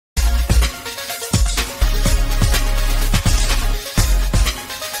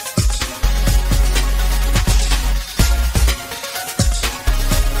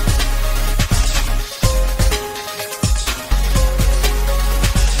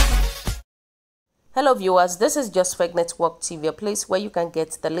Hello viewers, this is Just Fake Network TV, a place where you can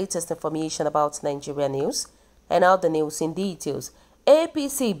get the latest information about Nigeria news and all the news in details.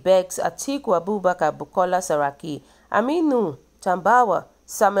 APC begs Atiku Abubakar, Bukola Saraki, Aminu Tambawa,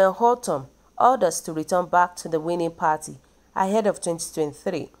 Samuel Hortom, others to return back to the winning party ahead of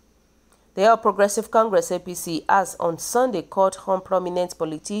 2023. The All Progressive Congress APC has on Sunday called on prominent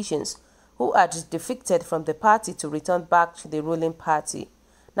politicians who had defected from the party to return back to the ruling party.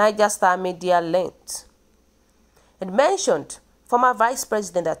 Niger Star Media linked. It mentioned former Vice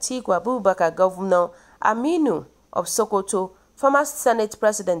President Atiku Abubakar, Governor Aminu of Sokoto, former Senate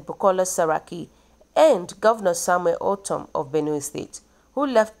President Bukola Saraki, and Governor Samuel Hortom of Benue State, who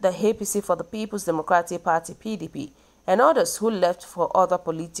left the APC for the People's Democratic Party (PDP), and others who left for other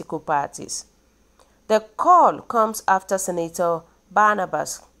political parties. The call comes after Senator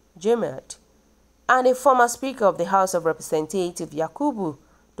Barnabas Jemad and a former Speaker of the House of Representatives Yakubu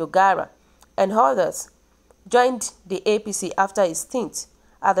Dogara and others joined the APC after his stint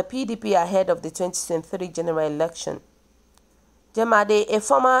at the PDP ahead of the 2023 general election. Jemade, a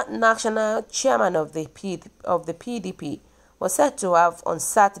former national chairman of the PDP, was said to have on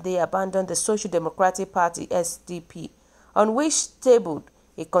Saturday abandoned the Social Democratic Party (SDP), on which tabled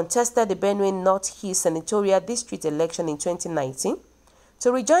he contested the Benue North East Senatorial District election in 2019,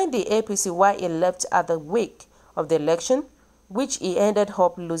 to rejoin the APC while he left at the wake of the election, which he ended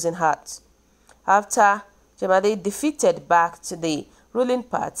up losing heart. After Jemade defeated back to the ruling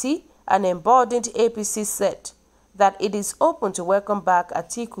party, an embodied APC said that it is open to welcome back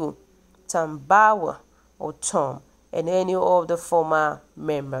Atiku, Tambawa, or Tom, and any of the former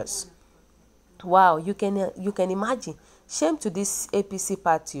members. Wow, you can imagine. Shame to this APC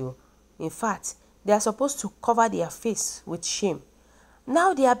party. In fact, they are supposed to cover their face with shame.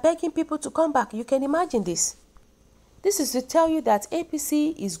 Now they are begging people to come back. You can imagine this. This is to tell you that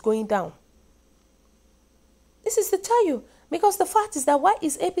APC is going down. This is to tell you, because the fact is that why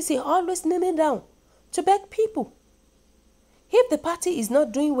is APC always kneeling down to beg people? If the party is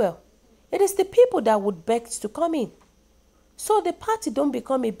not doing well, it is the people that would beg to come in. So the party don't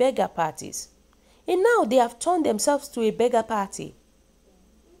become a beggar party. And now they have turned themselves to a beggar party.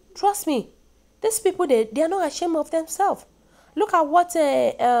 Trust me, these people, they are not ashamed of themselves. Look at what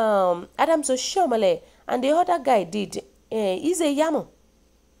Adams Oshiomhole and the other guy did. He's a Yamo.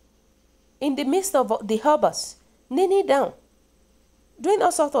 In the midst of the harbors, kneeling down, doing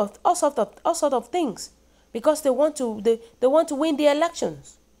all sort of things, because they want to win the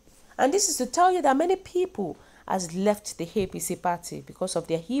elections. And this is to tell you that many people has left the APC party because of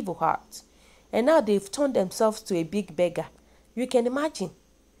their evil hearts, and now they've turned themselves to a big beggar. You can imagine.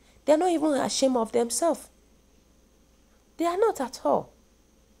 They are not even ashamed of themselves. They are not at all.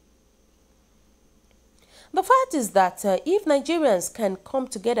 The fact is that if Nigerians can come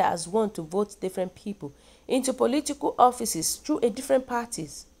together as one to vote different people into political offices through a different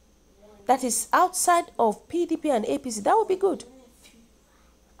parties, that is outside of PDP and APC, that would be good.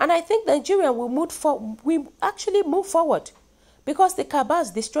 And I think Nigeria will actually move forward, because the cabals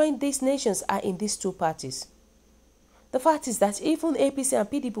destroying these nations are in these two parties. The fact is that even APC and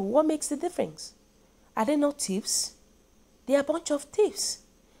PDP, what makes the difference? Are they not thieves? They are a bunch of thieves.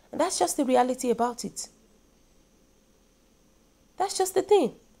 And that's just the reality about it. That's just the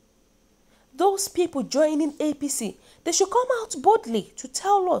thing. Those people joining APC, they should come out boldly to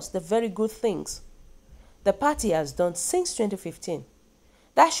tell us the very good things the party has done since 2015.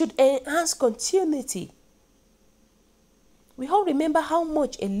 That should enhance continuity. We all remember how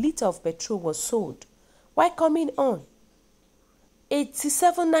much a liter of petrol was sold while coming on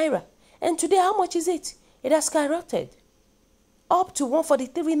 87 naira. And today, how much is it? It has skyrocketed up to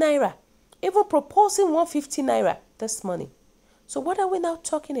 143 naira, even proposing 150 naira this morning. So what are we now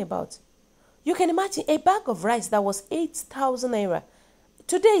talking about? You can imagine a bag of rice that was 8,000 naira.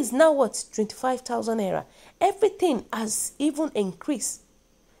 Today is now what? 25,000 naira. Everything has even increased.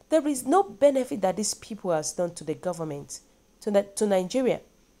 There is no benefit that these people has done to the government, to Nigeria.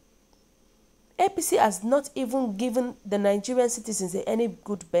 APC has not even given the Nigerian citizens any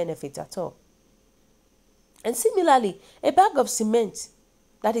good benefit at all. And similarly, a bag of cement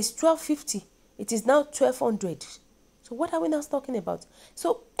that is 1250, it is now 1200. So what are we now talking about?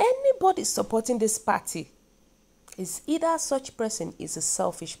 So anybody supporting this party is either such person is a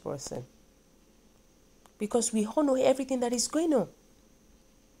selfish person, because we all know everything that is going on.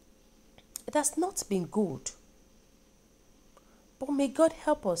 It has not been good. But may God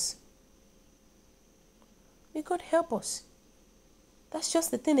help us. May God help us. That's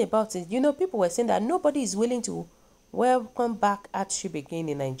just the thing about it. You know, people were saying that nobody is willing to welcome back hardship again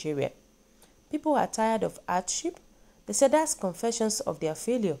in Nigeria. People are tired of hardship. They said that's confessions of their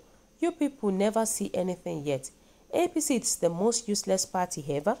failure You people never see anything yet. APC is the most useless party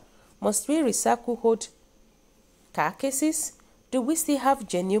ever. Must we recycle old carcasses? Do we still have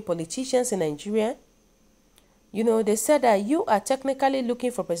genuine politicians in Nigeria? You know, they said that you are technically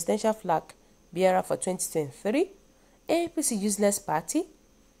looking for presidential flag bearer for 2023. APC useless party.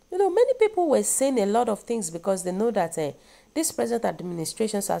 You know, many people were saying a lot of things because they know that this present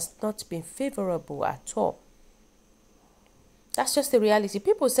administration has not been favorable at all. That's just the reality.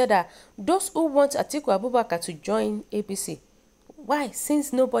 People said that those who want Atiku Abubakar to join APC, why?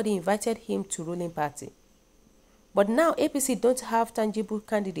 Since nobody invited him to ruling party. But now APC don't have tangible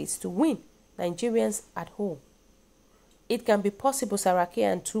candidates to win Nigerians at home. It can be possible Saraki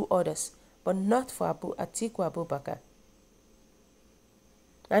and 2 others, but not for Atiku Abubakar.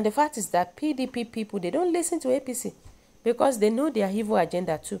 And the fact is that PDP people, they don't listen to APC because they know their evil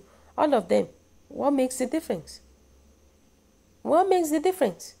agenda too. All of them. What makes the difference? What makes the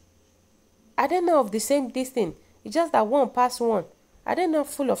difference? Are they not of the same thing? It's just that one past one. Are they not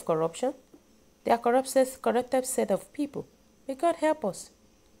full of corruption? They are corrupted set of people. May God help us.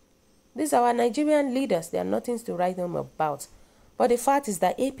 These are our Nigerian leaders. They are nothing to write them about. But the fact is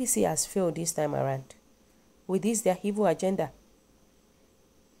that APC has failed this time around. With this, their evil agenda.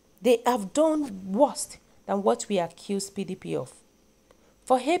 They have done worse than what we accused PDP of.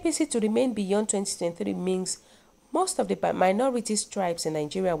 For APC to remain beyond 2023 means most of the minority tribes in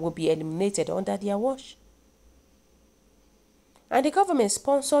Nigeria will be eliminated under their watch. And the government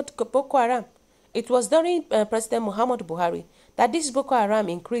sponsored Boko Haram. It was during President Muhammadu Buhari that this Boko Haram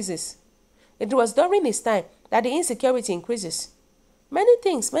increases. It was during his time that the insecurity increases. Many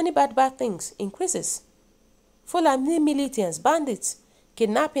things, many bad things increases. Fulani militants, bandits,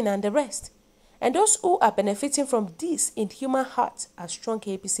 kidnapping and the rest. And those who are benefiting from this inhuman heart are strong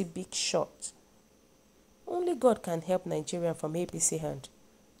APC big shot. Only God can help Nigeria from APC hand.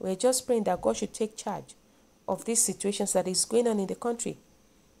 We're just praying that God should take charge of these situations that is going on in the country.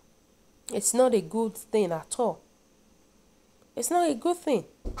 It's not a good thing at all. It's not a good thing.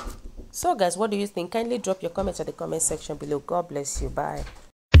 So guys, what do you think? Kindly drop your comments at the comment section below. God bless you. Bye.